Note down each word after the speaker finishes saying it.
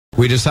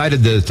We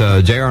decided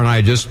that JR and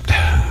I just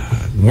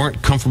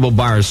weren't comfortable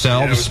by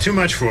ourselves. Yeah, it was too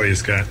much for you,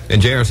 Scott.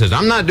 And JR says,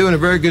 I'm not doing a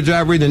very good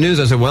job reading the news.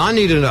 I said, well, I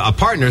needed a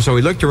partner, so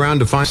we looked around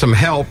to find some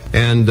help.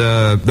 And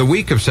the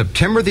week of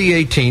September the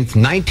 18th,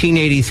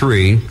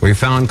 1983, we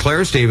found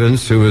Claire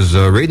Stevens, who was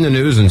reading the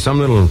news in some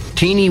little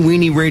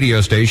teeny-weeny radio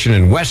station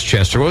in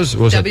Westchester. Was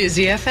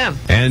WZFM.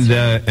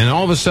 And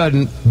all of a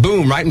sudden,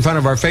 boom, right in front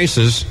of our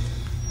faces,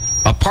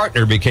 a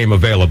partner became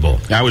available.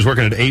 I was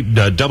working at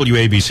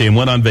WABC and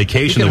went on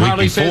vacation the week before. You can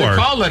hardly say the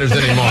call letters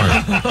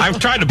anymore. I've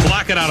tried to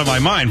block it out of my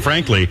mind,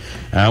 frankly.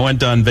 I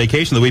went on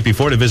vacation the week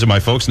before to visit my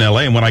folks in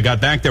L.A., and when I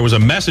got back, there was a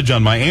message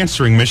on my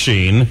answering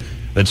machine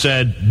that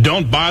said,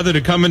 "Don't bother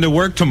to come into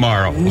work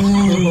tomorrow."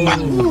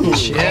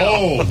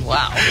 Oh,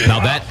 wow.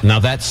 Now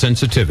that's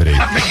sensitivity.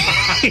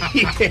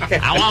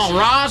 Hello,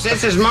 Ross.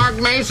 This is Mark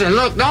Mason.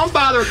 Look, don't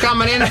bother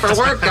coming in for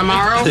work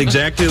tomorrow. That's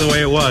exactly the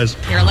way it was.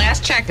 Your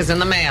last check is in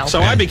the mail. So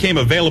I became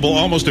available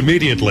almost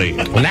immediately.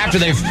 And after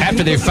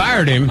they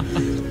fired him,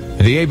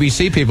 the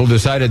ABC people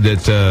decided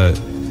that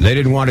they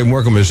didn't want him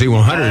working with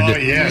Z100. Oh,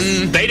 yes.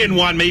 They didn't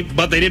want me,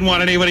 but they didn't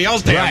want anybody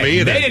else to have me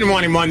either. They didn't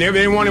want him on there. They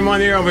didn't want him on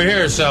there over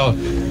here. So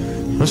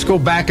let's go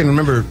back and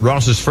remember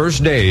Ross's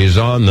first days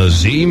on the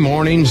Z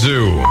Morning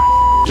Zoo.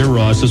 Dear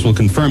Ross, this will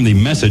confirm the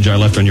message I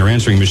left on your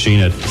answering machine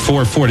at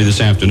 4:40 this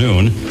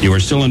afternoon. You are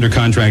still under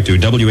contract to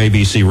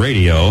WABC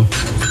Radio.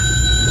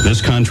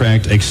 This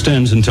contract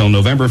extends until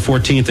November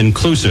 14th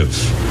inclusive.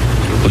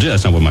 Well, gee,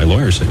 that's not what my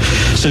lawyer said.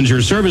 Since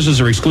your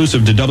services are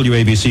exclusive to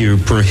WABC, you're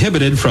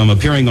prohibited from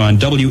appearing on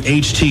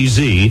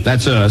WHTZ.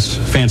 That's us.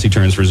 Fancy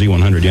terms for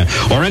Z100, yeah.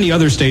 Or any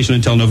other station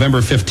until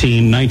November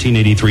 15,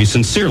 1983.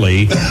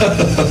 Sincerely,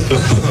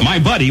 my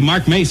buddy,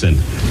 Mark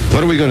Mason.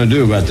 What are we going to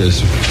do about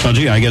this? Well,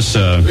 gee, I guess...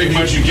 Pretty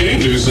much you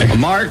can do something.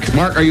 Mark,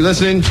 are you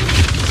listening?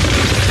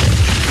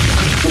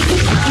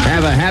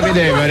 Have a happy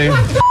day, buddy.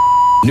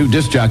 New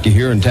disc jockey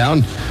here in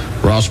town,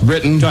 Ross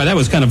Britton. God, that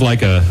was kind of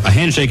like a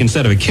handshake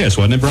instead of a kiss,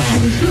 wasn't it, bro?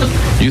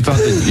 You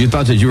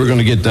thought that you were going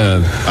to get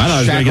I thought I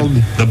was going to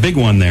get the big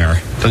one there.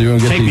 So you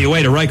get Take me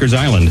away to Rikers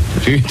Island.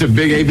 You get the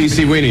big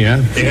ABC weenie,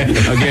 huh? Yeah.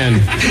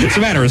 Again. It's a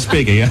matter of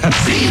speaking, yeah.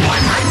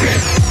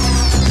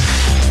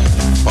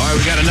 Boy,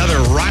 we got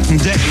another rotten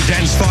day.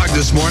 Dense fog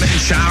this morning.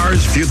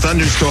 Showers, a few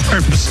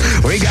thunderstorms.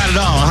 We got it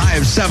all. High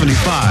of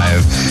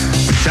 75.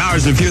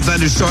 Showers and a few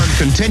thunderstorms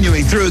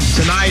continuing through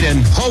tonight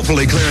and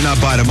hopefully clearing up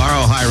by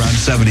tomorrow. High around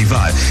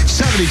 75.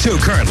 72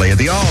 currently at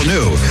the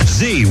all-new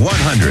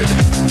Z100.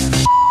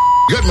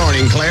 Good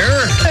morning,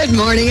 Claire. Good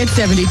morning. It's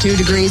 72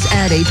 degrees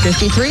at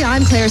 8:53.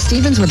 I'm Claire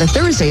Stevens with a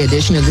Thursday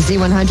edition of the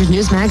Z100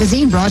 News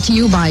Magazine, brought to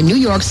you by New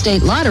York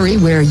State Lottery,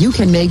 where you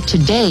can make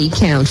today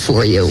count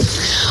for you.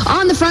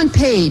 On the front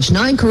page,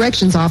 9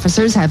 corrections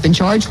officers have been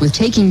charged with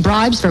taking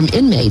bribes from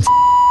inmates.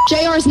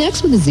 JR's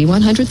next with the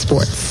Z100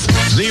 Sports.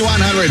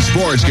 Z100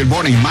 Sports. Good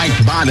morning. Mike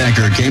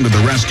Bodecker came to the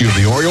rescue of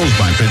the Orioles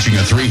by pitching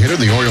a 3-hitter.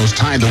 The Orioles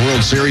tied the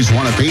World Series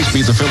 1 apiece,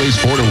 beat the Phillies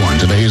 4-1.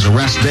 Today is a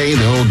rest day.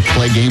 They'll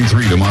play Game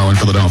 3 tomorrow in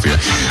Philadelphia.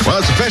 Well,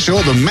 it's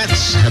official. The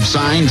Mets have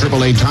signed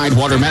AAA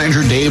Tidewater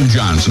manager Dave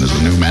Johnson as the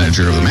new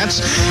manager of the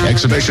Mets.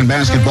 Exhibition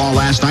basketball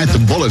last night. The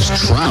Bullets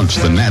trounced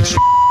the Nets.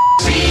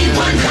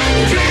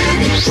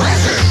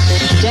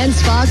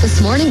 Dense fog this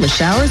morning with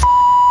showers.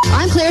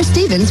 I'm Claire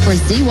Stevens for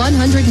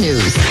Z100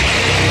 News.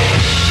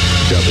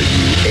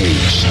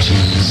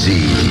 WHTZ,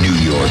 New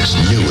York's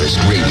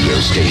newest radio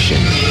station.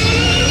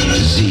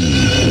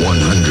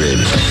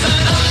 Z100.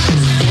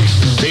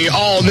 The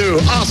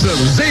all-new, awesome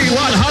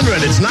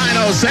Z100. It's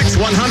 906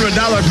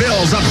 $100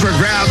 bills up for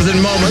grabs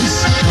in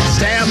moments.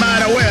 Stand by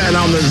to win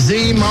on the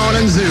Z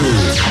Morning Zoo.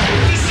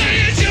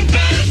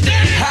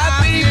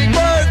 Happy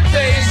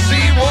birthday,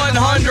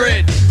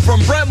 Z100. From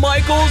Brett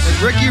Michaels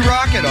and Ricky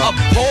Rocket of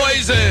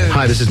Poison.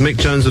 Hi, this is Mick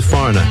Jones of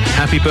Foreigner.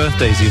 Happy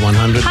birthday,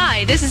 Z100.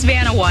 Hi, this is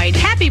Vanna White.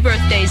 Happy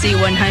birthday,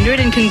 Z100,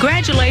 and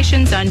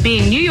congratulations on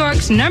being New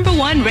York's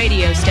 #1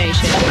 radio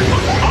station.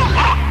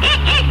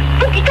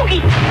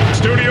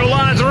 Studio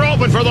lines are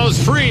open for those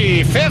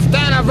free 5th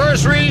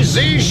anniversary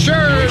Z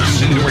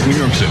shirts. In Newark, New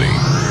York City.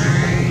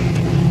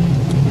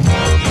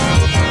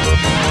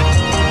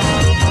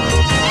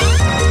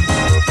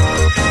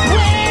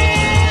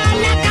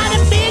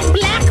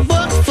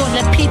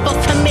 People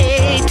for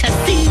me to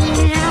see.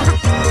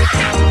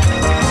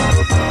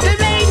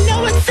 There ain't no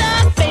one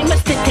so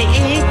famous that they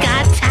ain't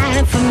got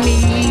time for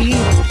me.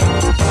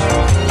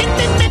 If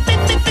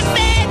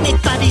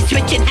anybody's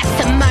rich and has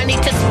some money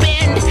to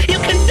spend, you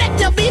can bet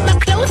they'll be my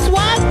close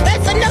one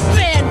personal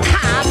friend.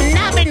 I'm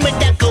nobbing with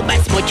the go by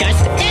smoochers.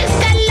 It's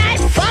the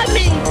life for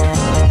me.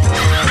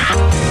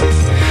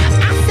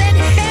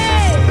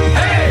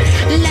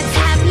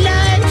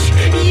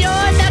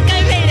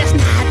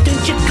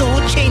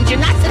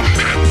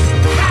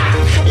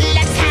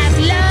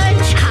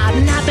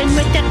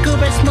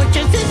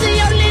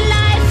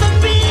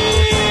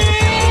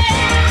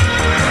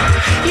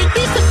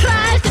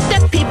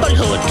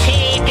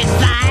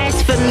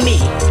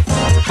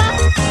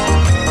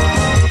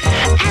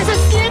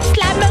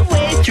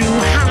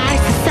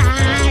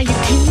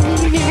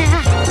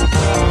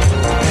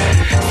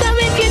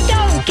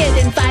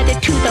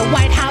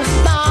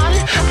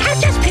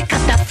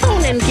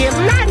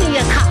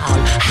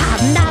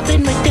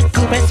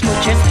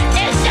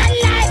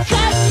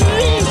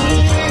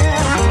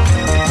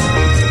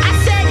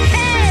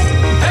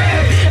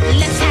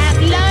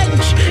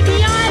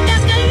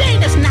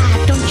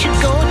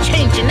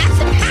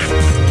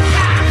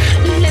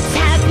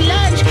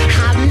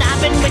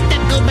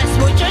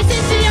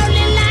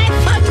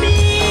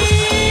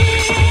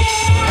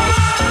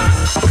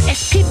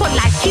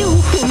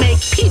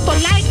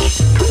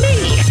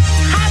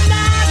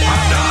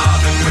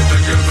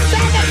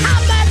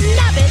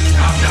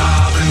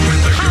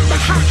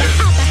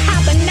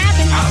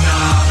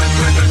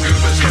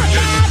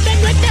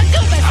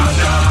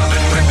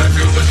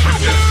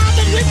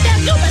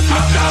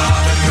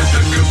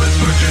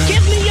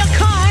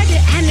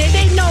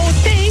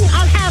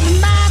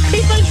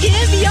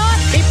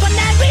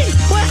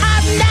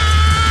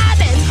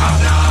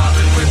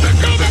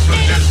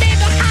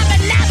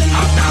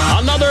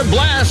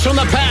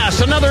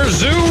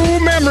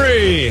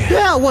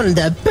 one of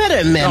the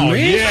better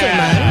memories.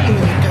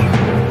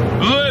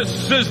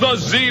 This is the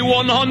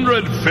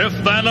Z100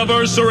 5th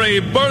Anniversary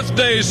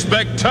Birthday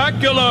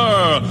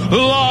Spectacular,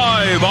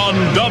 live on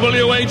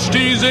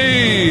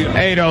WHTZ.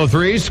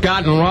 8:03,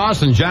 Scott and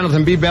Ross and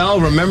Jonathan B. Bell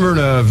remembered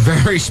a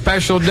very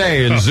special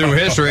day in zoo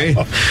history.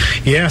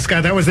 Yeah,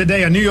 Scott, that was the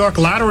day a New York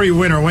lottery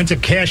winner went to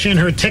cash in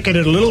her ticket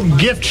at a little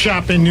gift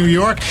shop in New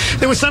York.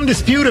 There was some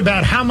dispute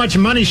about how much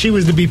money she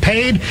was to be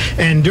paid,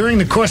 and during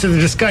the course of the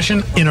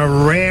discussion, in a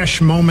rash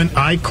moment,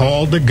 I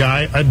called the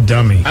guy a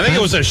dummy. I think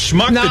it was a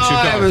schmuck that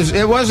you called.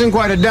 It wasn't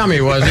quite a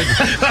dummy, was it?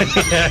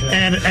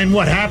 and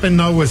what happened,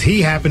 though, was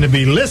he happened to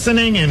be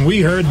listening, and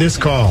we heard this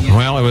call.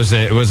 Well, it was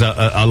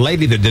a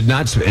lady that did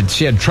not.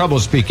 She had trouble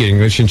speaking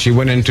English, and she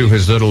went into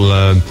his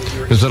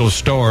little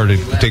store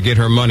to get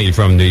her money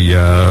from the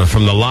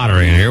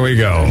lottery. And here we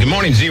go. Good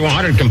morning,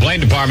 Z100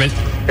 Complaint Department.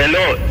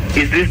 Hello,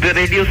 is this the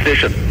radio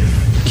station?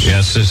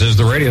 Yes, this is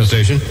the radio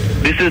station.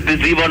 This is the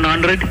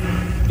Z100?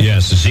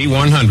 Yes,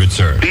 Z100,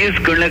 sir. Please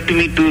connect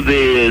me to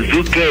the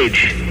zoo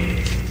cage.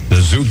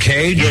 The zoo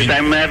cage? Yes,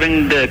 I'm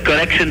having the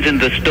corrections in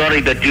the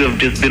story that you have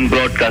just been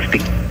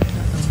broadcasting.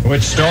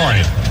 Which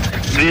story?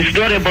 The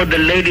story about the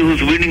lady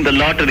who's winning the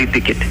lottery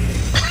ticket.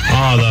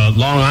 Oh, the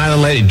Long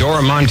Island lady,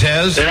 Dora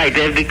Montez? Right,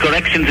 there's the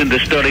corrections in the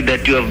story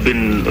that you have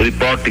been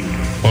reporting.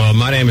 Well,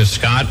 my name is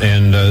Scott,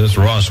 and this is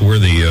Ross. We're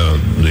the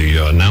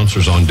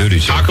announcers on duty,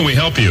 sir. How can we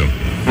help you?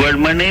 Well,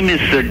 my name is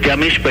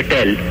Jamish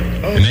Patel.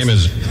 Your name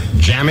is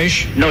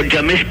Jamish? No,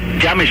 Jamish,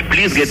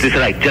 please get this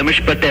right.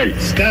 Jamish Patel.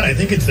 Scott, I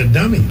think it's the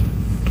dummy.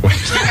 Wait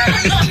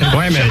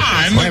a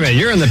minute.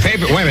 You're in the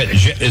paper. Wait a minute.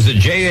 Is it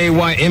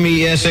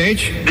Jaymesh?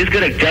 This is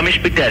correct. Jamish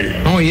Patel.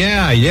 Oh,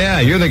 yeah.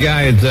 You're the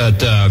guy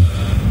that...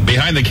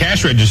 behind the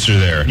cash register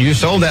there. You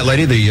sold that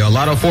lady the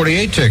Lotto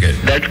 48 ticket.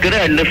 That's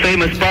correct. The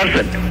famous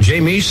person.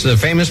 Jamish, the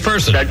famous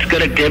person. That's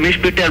correct.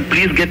 Jamish Patel.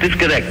 Please get this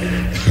correct.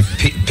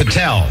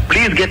 Patel.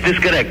 Please get this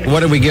correct. What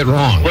did we get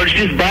wrong? Well,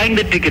 she's buying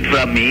the ticket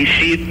from me.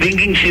 She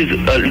thinking she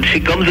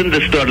comes in the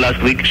store last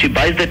week. She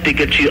buys the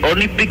ticket. She's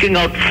only picking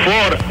out 4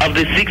 of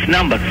the 6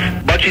 numbers,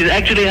 but she's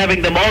actually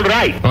having them all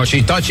right. Oh,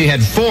 she thought she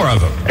had 4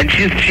 of them. And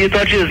she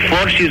thought she has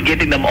 4. She's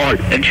getting them all,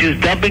 and she's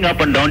jumping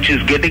up and down.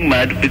 She's getting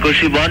mad because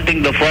she's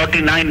wanting the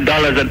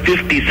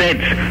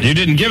 $49.50. You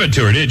didn't give it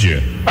to her, did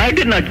you? I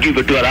did not give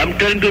it to her. I'm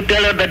trying to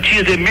tell her that she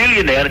is a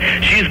millionaire.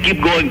 She's keep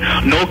going,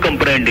 no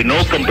comprendi,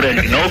 no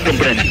comprendi, no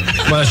comprendi.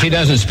 Well, she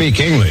doesn't speak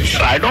English.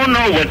 I don't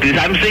know what this.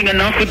 I'm saying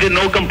enough with the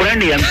no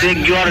comprendi. I'm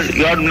saying you are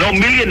no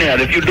millionaire.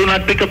 If you do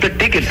not pick up the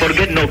ticket,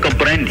 forget no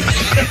comprendi.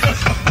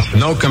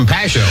 No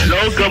compassion.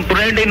 No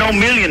comprendi, no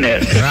millionaire.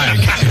 Right.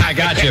 I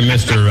got you,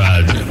 Mr.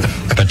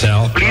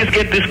 Patel. Please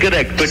get this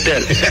correct,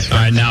 Patel. All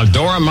right, now,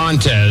 Dora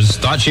Montez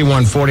thought she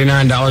won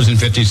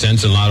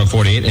 $49.50 in Lotto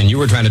 48, and you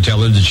were trying to tell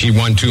her that she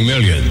won $2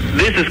 million.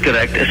 This is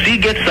correct. She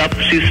gets up.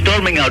 She's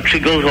storming out. She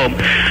goes home.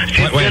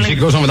 Wait, she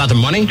goes home without the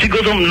money? She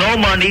goes home, no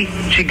money.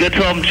 She gets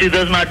home. She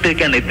does not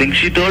take anything.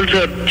 She told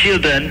her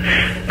children,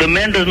 the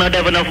man does not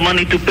have enough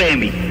money to pay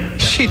me.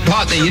 She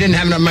thought that you didn't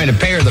have enough money to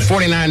pay her the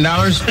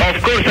 $49?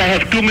 Of course, I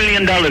have $2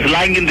 million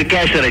lying in the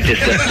cash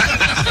register.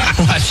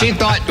 She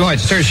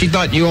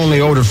thought you only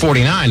owed her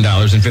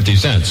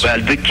 $49.50. Well,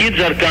 the kids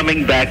are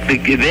coming back.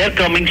 They're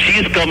coming.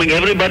 She's coming.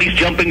 Everybody's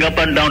jumping up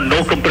and down.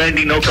 No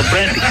comprendi, no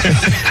comprendi.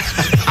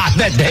 I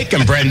bet they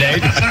comprende.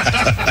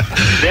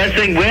 They're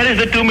saying, where is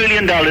the $2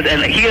 million?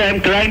 And here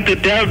I'm trying to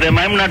tell them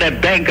I'm not a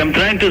bank. I'm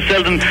trying to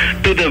sell them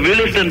to the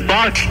Williston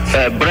Park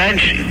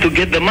branch to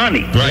get the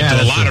money. Right, to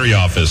the lottery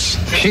office.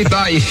 She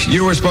thought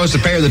you were supposed to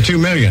pay her the $2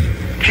 million.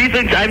 She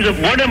thinks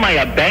what am I,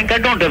 a bank? I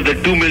don't have the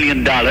 $2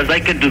 million. I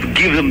can just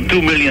give them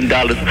 $2 million.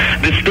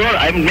 The store,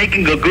 I'm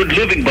making a good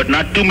living, but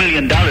not $2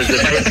 million.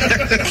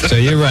 So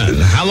you run.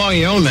 How long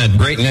you own that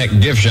Great Neck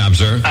gift shop,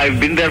 sir?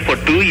 I've been there for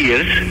 2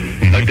 years.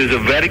 It is a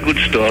very good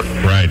store.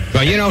 Right.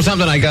 Well, you know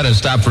something? I got to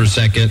stop for a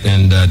second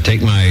and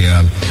take my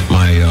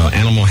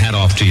animal hat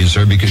off to you,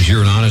 sir, because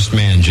you're an honest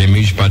man,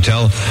 Jamish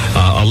Patel.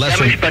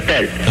 Jamish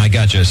Patel. I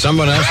got you.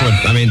 Someone else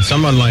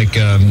someone like,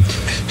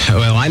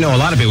 I know a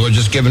lot of people are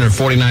just giving her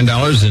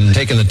 $49 and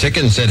taking the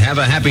ticket and said, have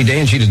a happy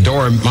day, and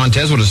Dora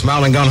Montez would have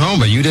smiled and gone home,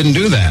 but you didn't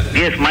do that.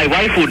 Yes, my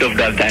wife would have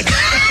done that.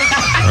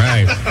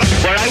 Right.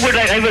 But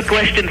I have a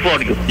question for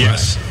you.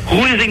 Yes.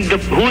 Who is the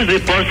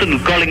person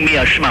who's calling me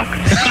a schmuck?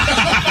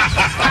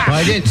 Well,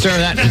 I didn't, sir.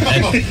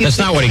 That's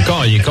not what he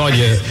called you. He called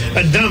you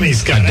a dummy,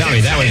 Scott. A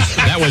dummy.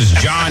 That was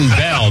John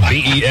Bell,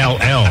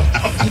 B-E-L-L.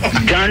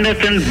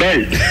 Jonathan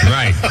Bell.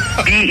 Right.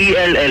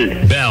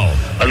 B-E-L-L. Bell.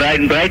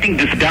 I'm writing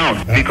this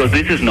down because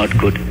this is not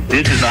good.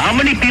 How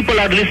many people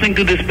are listening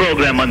to this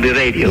program on the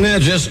radio? Yeah,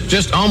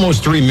 just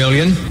almost 3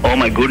 million. Oh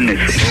my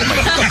goodness.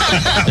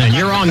 And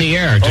you're on the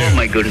air too. Oh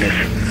my goodness.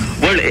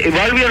 Well,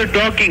 while we are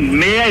talking,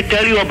 may I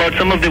tell you about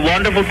some of the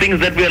wonderful things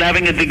that we are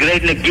having at the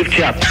Great Neck Gift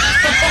Shop?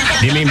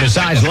 You mean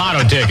besides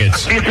lotto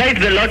tickets? Besides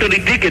the lottery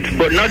tickets,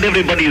 but not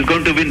everybody is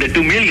going to win the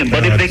 2 million.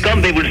 But if they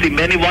come, they will see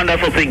many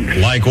wonderful things.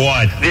 Like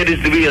what?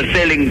 We are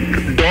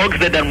selling dogs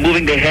that are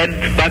moving their heads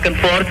back and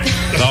forth.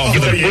 Oh,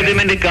 you can put them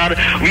in the car.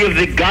 We have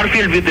the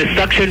Garfield with the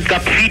suction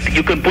cup feet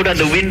you can put on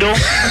the window.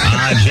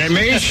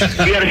 Jamish?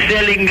 We are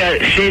selling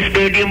Shea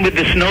Stadium with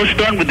the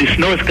snowstorm, with the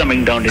snow is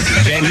coming down.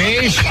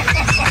 Jamish?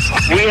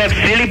 We have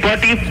Silly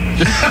Putty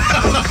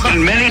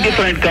in many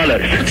different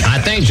colors. I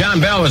think John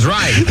Bell was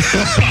right.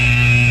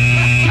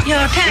 We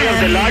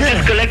have the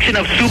largest collection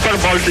of Super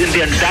Balls in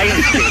the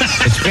entire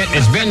state.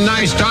 It's been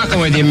nice talking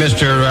with you,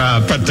 Mr.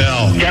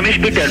 Patel.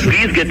 Jamish Patel,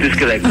 please get this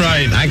correct.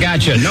 Right, I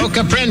got you. No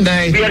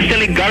Caprende. We are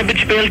selling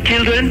garbage pail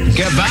children.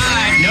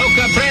 Goodbye. No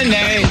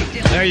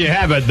Caprende. There you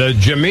have it, the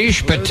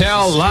Jamish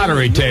Patel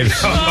lottery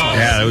tapes.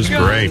 Yeah, that was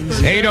great.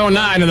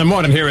 8:09 in the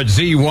morning here at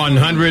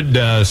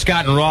Z100.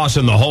 Scott and Ross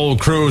and the whole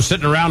crew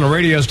sitting around the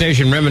radio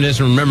station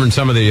reminiscing, remembering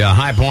some of the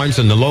high points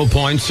and the low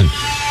points. And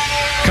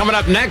coming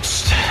up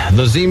next,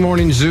 the Z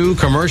Morning Zoo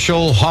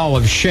Commercial Hall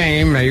of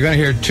Shame. Now, you're going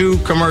to hear two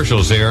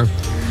commercials here.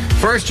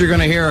 First, you're going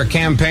to hear a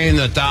campaign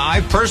that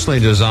I personally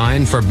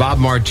designed for Bob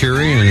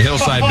Martiri and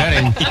Hillside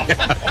Betting.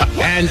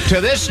 And to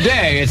this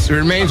day, it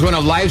remains one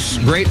of life's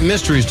great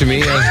mysteries to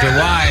me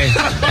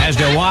as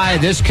to why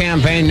this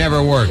campaign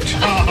never worked.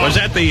 Was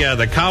that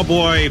the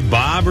Cowboy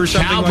Bob or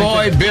something Cowboy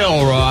like that?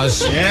 Bill,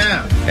 Ross.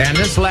 Yeah. And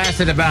this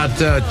lasted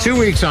about 2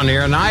 weeks on the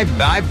air, and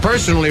I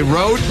personally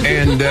wrote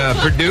and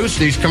produced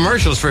these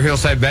commercials for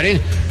Hillside Betting.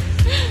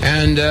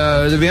 And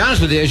to be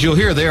honest with you, as you'll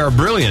hear, they are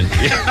brilliant.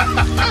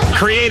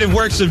 Creative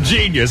works of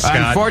genius, Scott.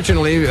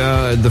 Unfortunately,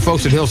 the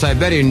folks at Hillside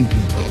Betting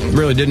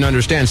really didn't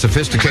understand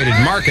sophisticated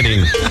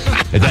marketing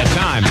at that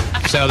time,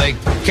 so they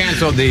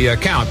canceled the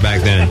account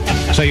back then.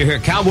 So you hear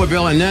Cowboy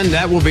Bill, and then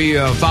that will be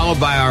followed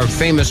by our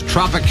famous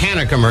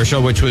Tropicana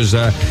commercial, which was,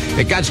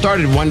 it got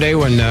started one day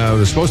when I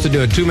was supposed to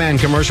do a two-man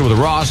commercial with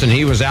Ross, and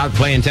he was out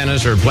playing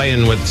tennis or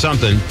playing with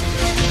something,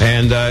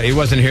 and he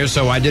wasn't here,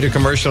 so I did a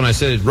commercial, and I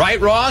said, right,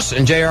 Ross?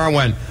 And JR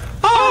went,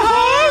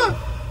 uh-huh.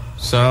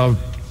 So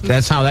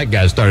that's how that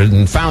got started,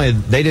 and finally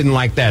they didn't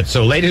like that.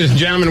 So ladies and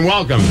gentlemen,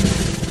 welcome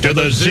to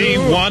the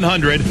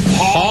Z100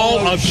 Hall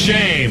of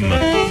Shame.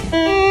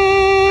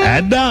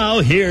 And now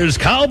here's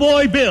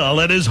Cowboy Bill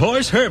and his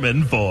horse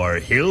Herman for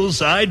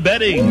Hillside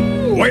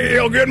Betting.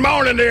 Well, good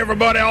morning to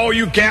everybody, all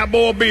you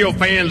Cowboy Bill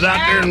fans out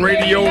there in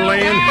radio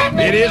land.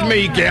 It is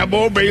me,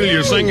 Cowboy Bill,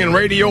 your singing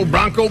radio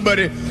bronco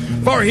buddy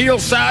for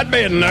Hillside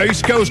Betting, the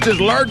East Coast's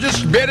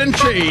largest betting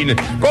chain.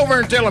 Go over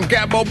and tell them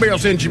Cowboy Bill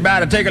sent you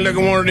by to take a look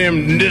at one of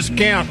them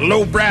discount,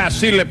 low-price,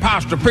 Sealy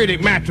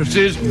Posturepedic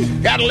mattresses.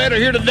 Got a letter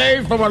here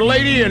today from a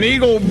lady in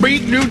Eagle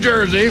Beach, New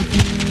Jersey.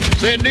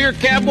 Said, dear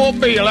Cowboy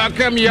Bill, how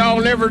come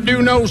y'all never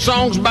do no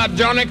songs about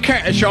Johnny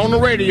Cash on the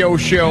radio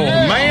show?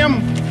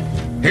 Ma'am,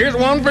 here's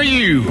one for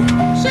you.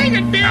 Sing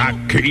it, Bill. I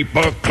keep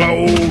a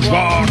close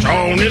watch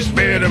on this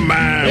bed of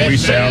mine. We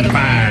sound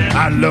fine.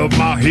 I love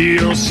my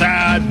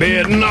Hillside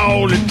Betting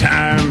all the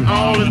time.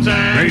 All the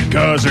time.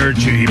 Because they're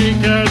cheap.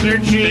 Because they're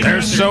cheap.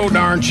 They're so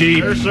darn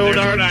cheap. They're so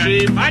darn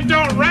cheap. I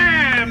don't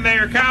rhyme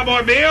there,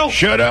 Cowboy Bill.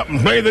 Shut up and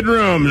play the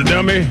drums,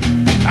 dummy.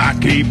 I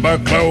keep a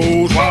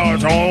close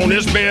watch on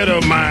this bed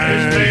of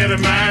mine.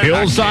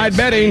 Hillside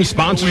Betting,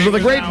 sponsors of the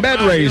Great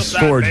Bet Race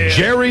for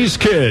Jerry's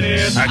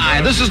Kids.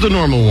 Hi, this is the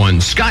normal one,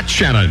 Scott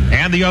Shannon.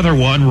 And the other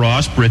one,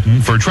 Ross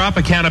Britton, for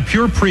Tropicana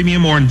Pure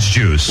Premium Orange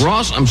Juice.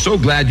 Ross, I'm so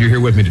glad you're here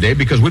with me today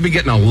because we've been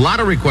getting a lot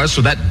of requests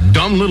for that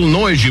dumb little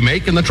noise you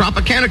make in the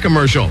Tropicana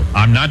commercial.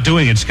 I'm not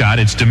doing it, Scott.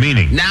 It's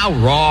demeaning. Now,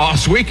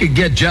 Ross, we could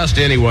get just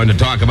anyone to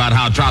talk about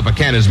how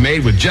Tropicana is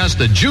made with just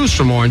the juice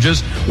from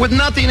oranges with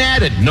nothing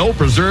added. No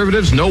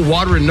preservatives, no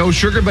water, and no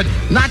sugar, but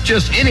not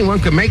just anyone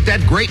can make that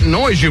great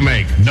noise you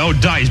make. No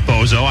dice,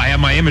 bozo. I have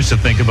my image to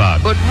think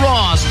about. But,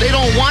 Ross, they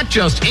don't want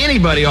just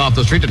anybody off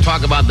the street to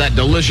talk about that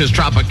delicious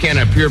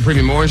Tropicana Pure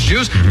Premium Orange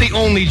Juice, the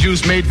only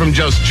juice made from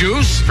just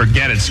juice.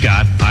 Forget it,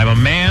 Scott. I'm a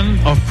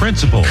man of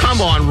principles. Come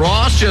on,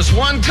 Ross, just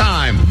one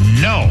time.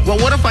 No. Well,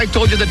 what if I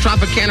told you that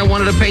Tropicana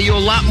wanted to pay you a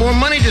lot more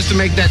money just to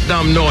make that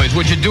dumb noise?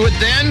 Would you do it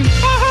then?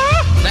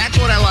 That's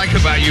what I like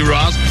about you,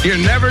 Ross. You're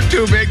never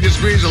too big to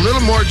squeeze a little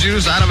more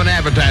juice out of an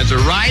advertiser,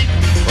 right?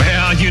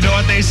 Well, you know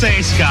what they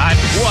say, Scott.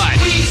 What?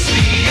 We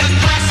see a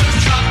class